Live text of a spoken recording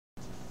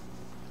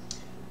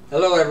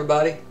Hello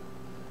everybody,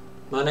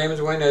 my name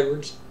is Wayne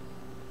Edwards.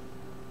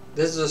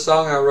 This is a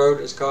song I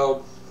wrote. It's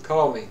called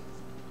Call Me,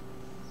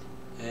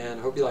 and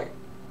I hope you like it.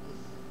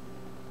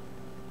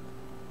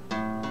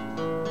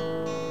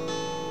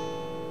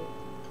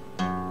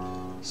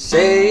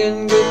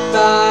 Saying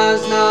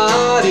goodbye's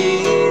not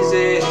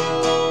easy,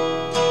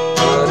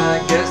 but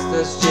I guess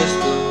that's just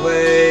the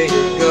way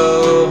it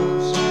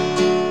goes.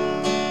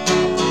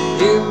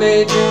 You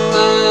made your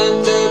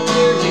mind up,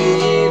 you're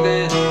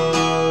leaving,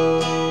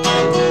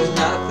 and there's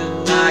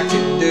nothing I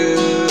can do,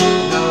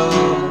 no.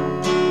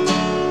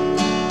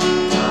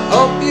 I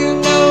hope you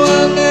know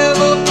I'll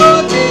never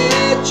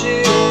forget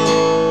you,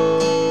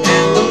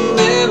 and the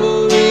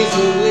memories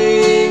will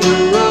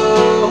linger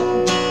on.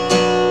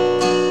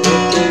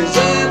 If there's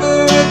ever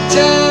a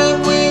time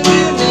when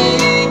you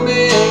need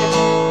me,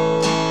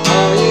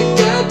 all you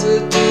got to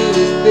do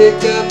is pick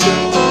up the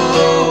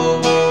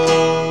phone.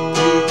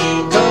 You can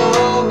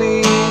call me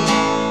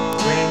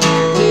when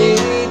you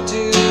need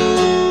to.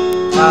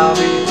 I'll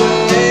be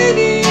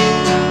waiting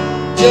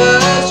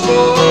just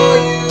for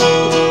you.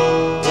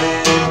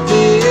 When it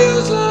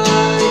feels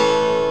like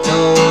no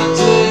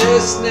one's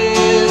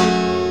listening,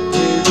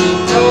 you can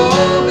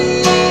call me.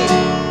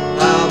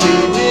 I'll be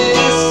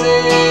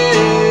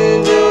missing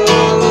your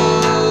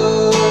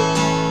love.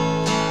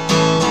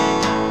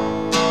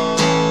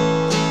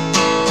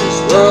 This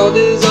world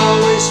is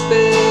always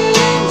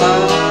spinning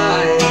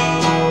by,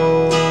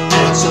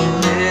 and so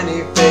many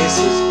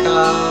faces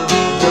come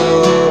and go.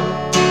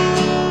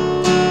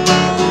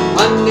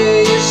 One day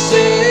you're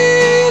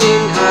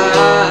sailing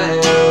high,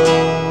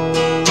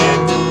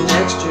 and the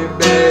next you're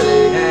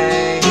barely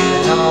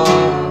hanging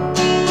on.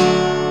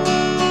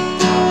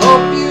 I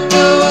hope you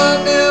know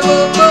I'll never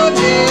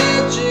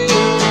forget you,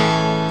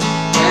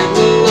 and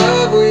the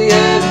love we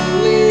had will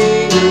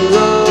linger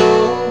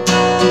on.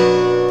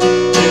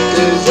 If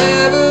there's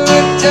ever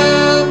a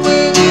time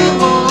when you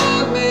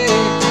want me,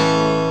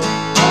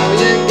 all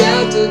you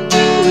got to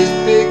do is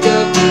pick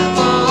up the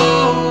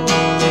phone.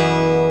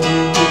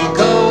 You can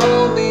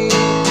call me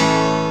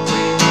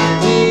when you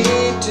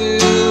need to.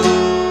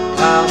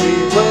 I'll be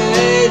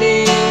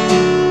waiting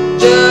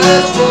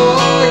just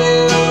for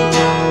you.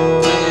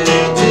 When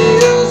it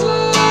feels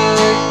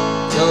like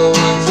no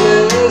one's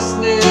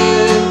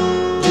listening,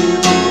 you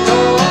can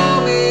call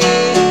me.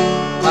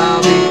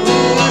 I'll be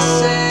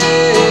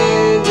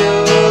missing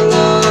your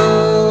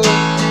love.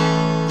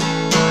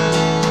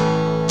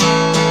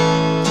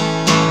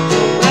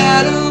 No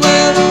matter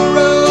where the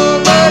road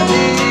might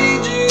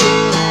lead you,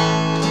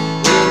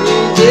 when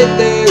you get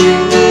there,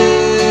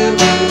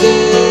 remember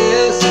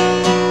this.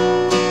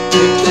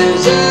 If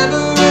there's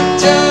ever a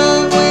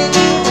time when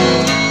you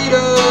need a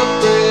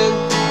friend,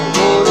 I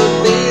wanna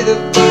be the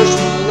first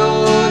one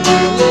on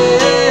your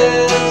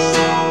list.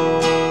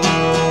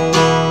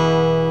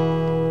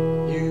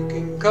 You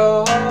can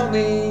call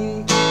me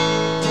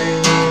when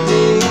you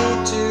need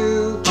to.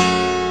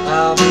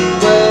 I'll be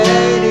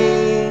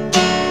waiting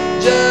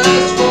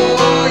just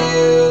for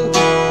you.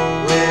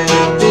 When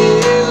it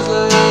feels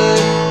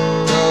like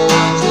no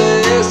one's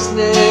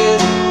listening,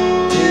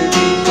 you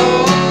can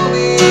call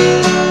me.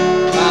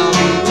 I'll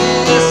be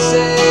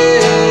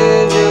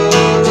missing your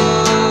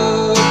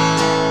love.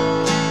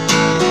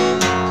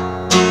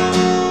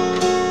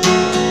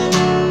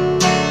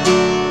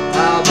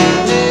 I'll be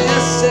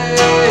missing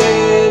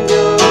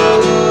your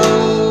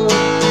love.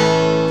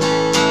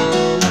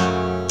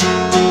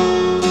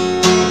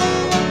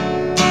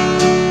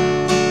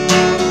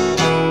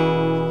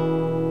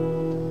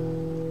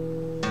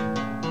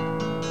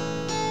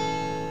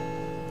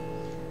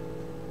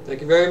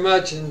 Thank you very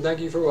much, and thank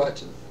you for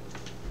watching.